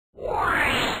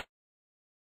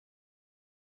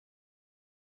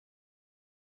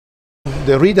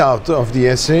The readout of the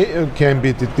assay can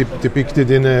be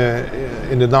depicted in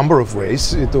a number of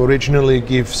ways. It originally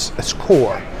gives a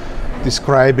score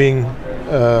describing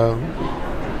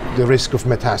the risk of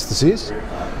metastases.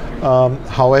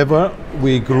 However,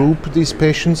 we group these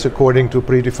patients according to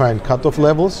predefined cutoff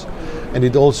levels, and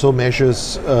it also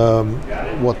measures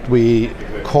what we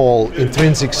call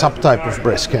intrinsic subtype of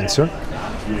breast cancer.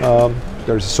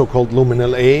 There's a so-called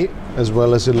luminal A as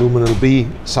well as a luminal B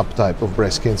subtype of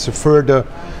breast cancer, further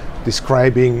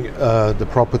describing the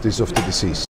properties of the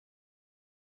disease.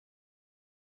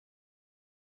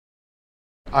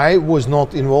 I was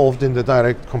not involved in the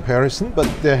direct comparison, but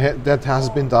that has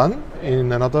been done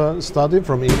in another study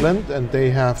from England, and they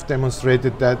have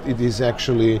demonstrated that it is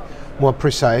actually more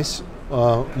precise,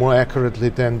 more accurately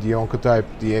than the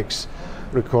OncotypeDX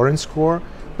recurrence score,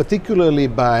 particularly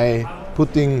by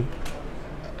putting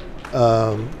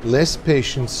less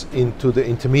patients into the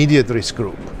intermediate risk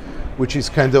group, which is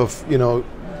kind of, you know,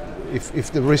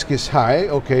 if the risk is high,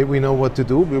 okay, we know what to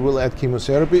do, we will add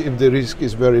chemotherapy. If the risk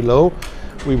is very low,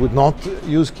 we would not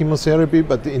use chemotherapy,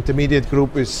 but the intermediate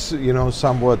group is, you know,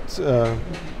 somewhat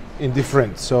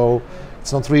indifferent, so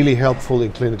it's not really helpful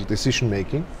in clinical decision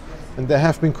making. And there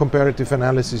have been comparative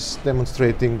analyses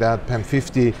demonstrating that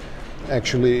PAM50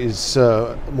 actually is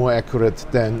more accurate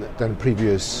than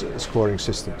previous scoring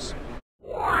systems.